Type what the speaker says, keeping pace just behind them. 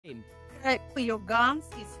Same. Your gums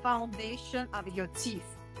is foundation of your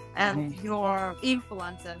teeth and your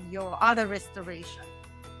implants and your other restoration.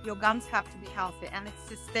 Your gums have to be healthy and it's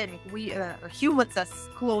systemic. We humans are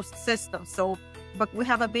closed system, so but we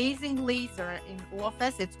have a basing laser in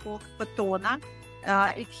office. It's called photona.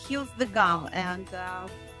 It heals the gum and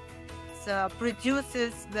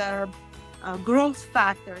produces the growth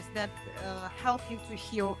factors that help you to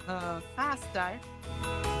heal faster.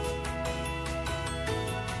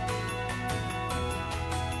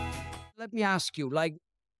 Let me ask you, like,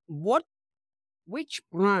 what, which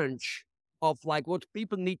branch of like what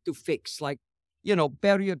people need to fix, like,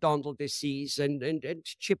 periodontal disease and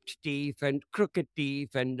chipped teeth and crooked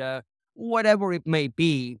teeth and whatever it may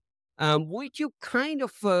be, would you kind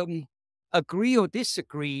of agree or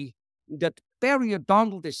disagree that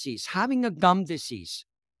periodontal disease, having a gum disease,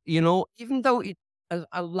 even though it's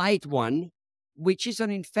a light one, which is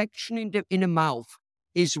an infection in the mouth,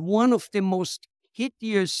 is one of the most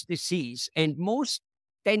hideous disease, and most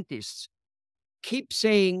dentists keep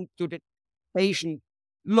saying to the patient,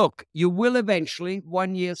 look, you will eventually,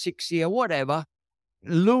 1 year, 6 year, whatever,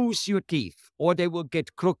 lose your teeth, or they will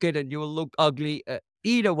get crooked and you will look ugly.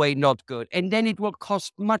 Either way, not good. And then it will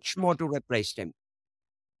cost much more to replace them.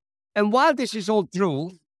 And while this is all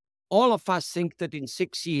true, all of us think that in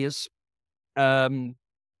 6 years,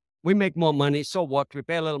 we make more money. So what? We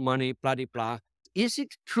pay a little money, blah, blah, blah. Is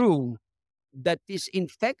it true that this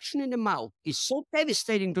infection in the mouth is so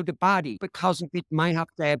devastating to the body because of it might have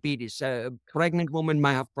diabetes, a pregnant woman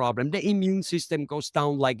might have problem, the immune system goes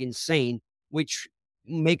down like insane, which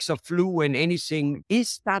makes a flu and anything?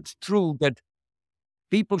 Is that true that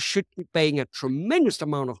people should be paying a tremendous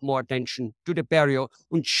amount of more attention to the perio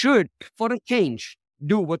and should, for a change,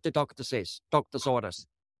 do what the doctor says, doctor's orders?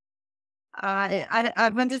 I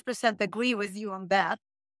 100% agree with you on that.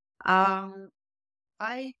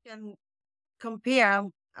 I can compare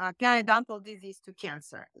periodontal disease to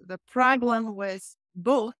cancer. The problem with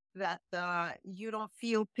both that you don't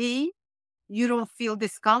feel pain, you don't feel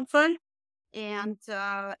discomfort, and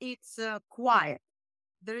it's quiet.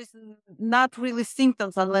 There is not really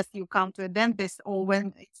symptoms unless you come to a dentist or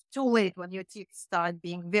when it's too late, when your teeth start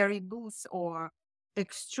being very loose or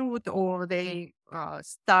extrude or they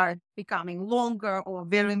start becoming longer or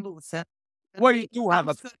very loose. Well, you do have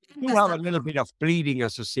a little bit of bleeding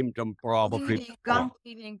as a symptom, probably. Bleeding, gum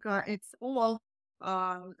bleeding, it's all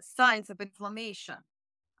signs of inflammation.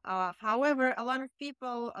 However, a lot of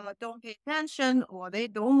people don't pay attention or they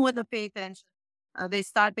don't want to pay attention. They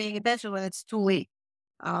start paying attention when it's too late.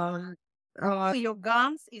 Your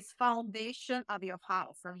gums is foundation of your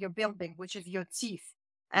house, of your building, which is your teeth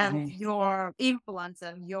and your implants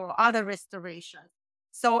and your other restoration.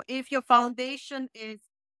 So if your foundation is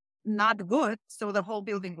not good, so the whole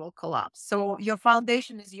building will collapse. So your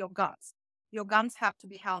foundation is your gums. Your gums have to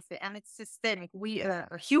be healthy and it's systemic. We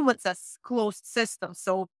humans are closed system.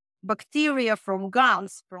 So bacteria from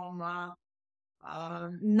gums, from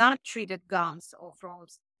not treated gums or from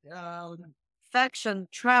infection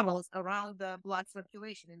travels around the blood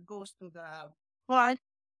circulation. It goes to the heart.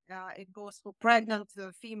 It goes to pregnant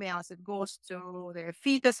females. It goes to the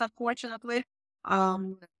fetus, unfortunately. A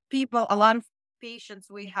lot of patients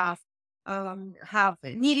we have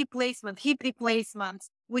knee replacement, hip replacements,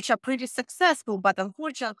 which are pretty successful, but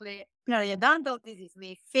unfortunately, periodontal disease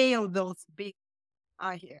may fail those big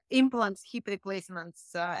implants, hip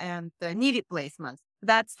replacements, and knee replacements.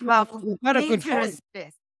 That's how dangerous it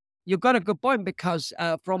is. You got a good point because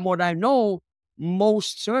from what I know,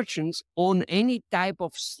 most surgeons on any type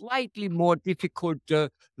of slightly more difficult,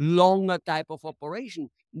 longer type of operation,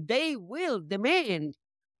 they will demand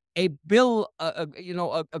a bill, a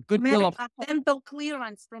good bill of dental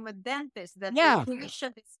clearance from a dentist that the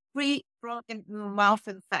patient is free from mouth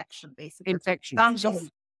infection, basically. Infection. So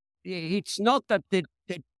it's not that the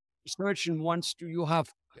surgeon wants you have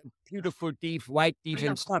beautiful teeth, white teeth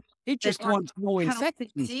and stuff. He just wants no infection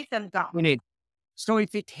in it. So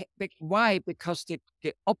why? Because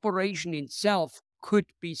the operation itself could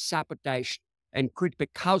be sabotaged and could,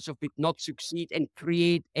 because of it, not succeed and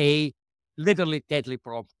create a literally deadly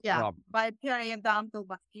problem. Yeah, by periodontal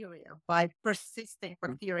bacteria, by persisting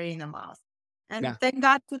bacteria in the mouth. And thank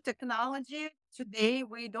God to technology, today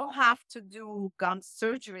we don't have to do gum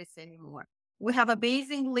surgeries anymore. We have a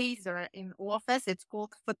basing laser in office. It's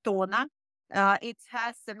called photona. It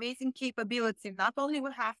has amazing capability. Not only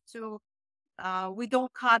we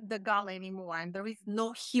don't cut the gum anymore, and there is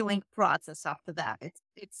no healing process after that.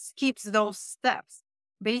 It skips those steps.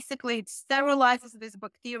 Basically, it sterilizes this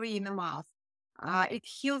bacteria in the mouth. It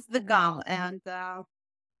heals the gum and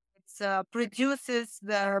it produces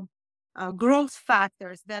the growth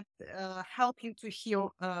factors that help you to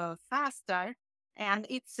heal faster. And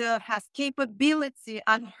it has capability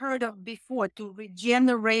unheard of before to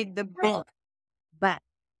regenerate the bone back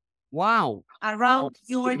Wow. around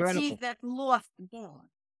your Incredible. teeth that lost bone.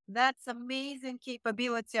 That's amazing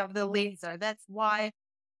capability of the laser. That's why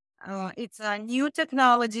it's a new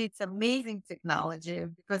technology. It's amazing technology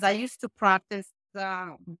because I used to practice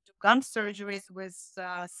gun surgeries with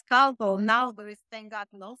scalpel. Now there is, thank God,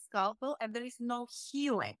 no scalpel and there is no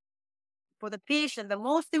healing for the patient. The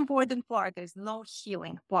most important part is no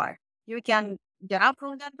healing part. You can get up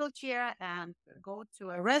from that chair and go to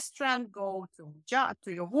a restaurant, go to job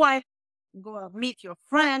to your wife, go meet your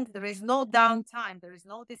friend. There is no downtime. There is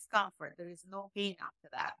no discomfort. There is no pain after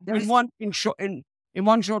that. There In is one in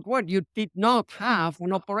one short word, you did not have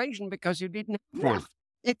an operation because you didn't have one.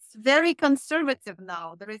 it's very conservative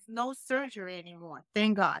now. There is no surgery anymore.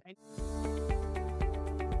 Thank God.